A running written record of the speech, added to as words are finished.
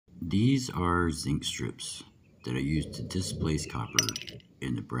These are zinc strips that I used to displace copper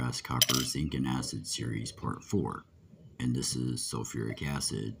in the brass copper zinc and acid series part 4, and this is sulfuric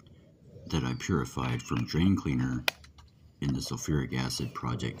acid that I purified from drain cleaner in the sulfuric acid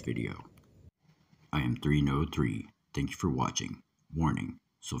project video. I am 303. Thank you for watching. Warning,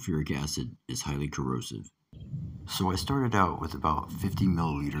 sulfuric acid is highly corrosive. So I started out with about 50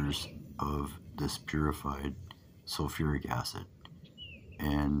 milliliters of this purified sulfuric acid,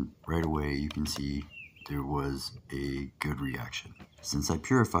 and right away you can see there was a good reaction. Since I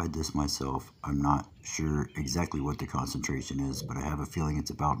purified this myself, I'm not sure exactly what the concentration is, but I have a feeling it's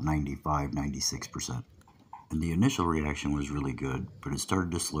about 95–96%. And the initial reaction was really good, but it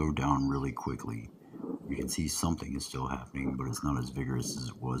started to slow down really quickly. You can see something is still happening, but it's not as vigorous as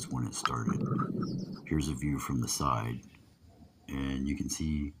it was when it started. Here's a view from the side, and you can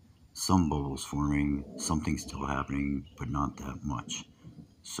see some bubbles forming, something still happening, but not that much.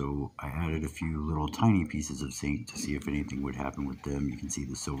 So I added a few little tiny pieces of zinc to see if anything would happen with them. You can see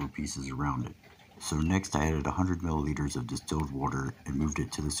the silver pieces around it. So next I added 100 milliliters of distilled water and moved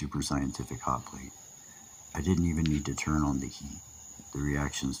it to the super scientific hot plate. I didn't even need to turn on the heat. The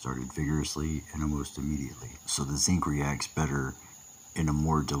reaction started vigorously and almost immediately. So the zinc reacts better in a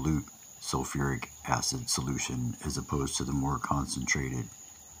more dilute sulfuric acid solution as opposed to the more concentrated.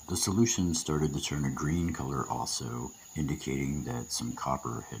 The solution started to turn a green color also, indicating that some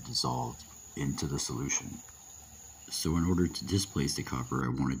copper had dissolved into the solution. So in order to displace the copper, I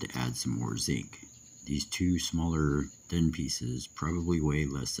wanted to add some more zinc. These two smaller thin pieces probably weigh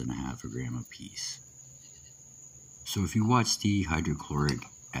less than ½ gram apiece. So if you watched the hydrochloric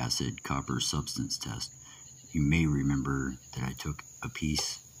acid copper substance test, you may remember that I took a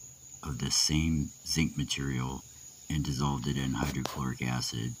piece of this same zinc material and dissolved it in hydrochloric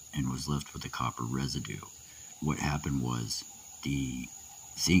acid and was left with a copper residue. What happened was the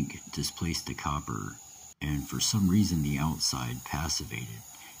zinc displaced the copper, and for some reason the outside passivated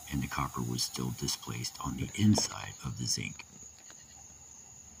and the copper was still displaced on the inside of the zinc.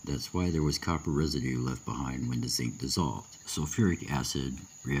 That's why there was copper residue left behind when the zinc dissolved. Sulfuric acid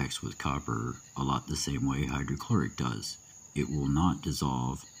reacts with copper a lot the same way hydrochloric does. It will not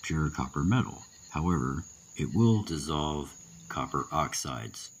dissolve pure copper metal. However, it will dissolve copper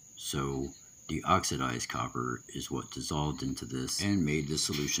oxides. So the oxidized copper is what dissolved into this and made the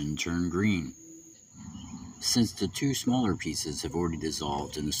solution turn green. Since the two smaller pieces have already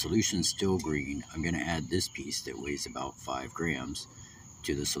dissolved and the solution's still green, I'm going to add this piece that weighs about 5 grams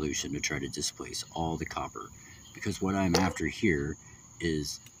to the solution to try to displace all the copper, because what I'm after here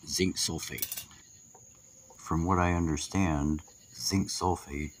is zinc sulfate. From what I understand, zinc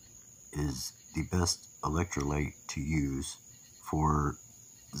sulfate is the best electrolyte to use for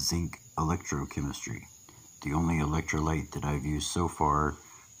zinc electrochemistry. The only electrolyte that I've used so far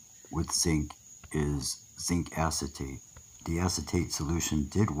with zinc is zinc acetate. The acetate solution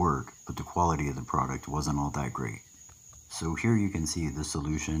did work, but the quality of the product wasn't all that great. So here you can see the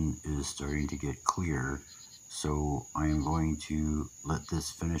solution is starting to get clear, so I am going to let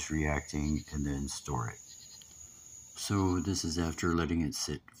this finish reacting and then store it. So this is after letting it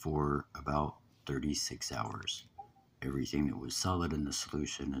sit for about 36 hours. Everything that was solid in the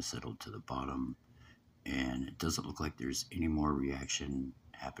solution has settled to the bottom, and it doesn't look like there's any more reaction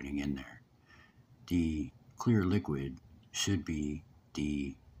happening in there. The clear liquid should be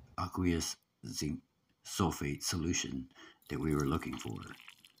the aqueous zinc sulfate solution that we were looking for.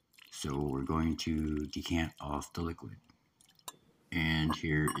 So we're going to decant off the liquid. And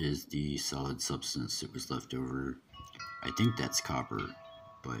here is the solid substance that was left over. I think that's copper,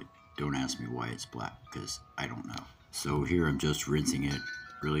 but don't ask me why it's black, because I don't know. So here I'm just rinsing it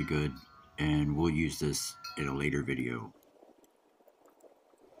really good, and we'll use this in a later video.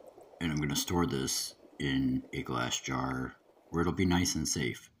 And I'm going to store this in a glass jar where it'll be nice and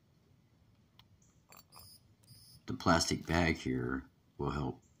safe. The plastic bag here will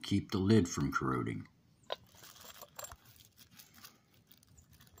help keep the lid from corroding.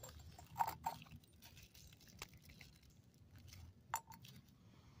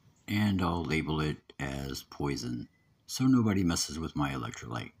 And I'll label it as poison so nobody messes with my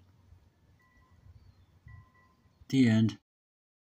electrolyte. The end.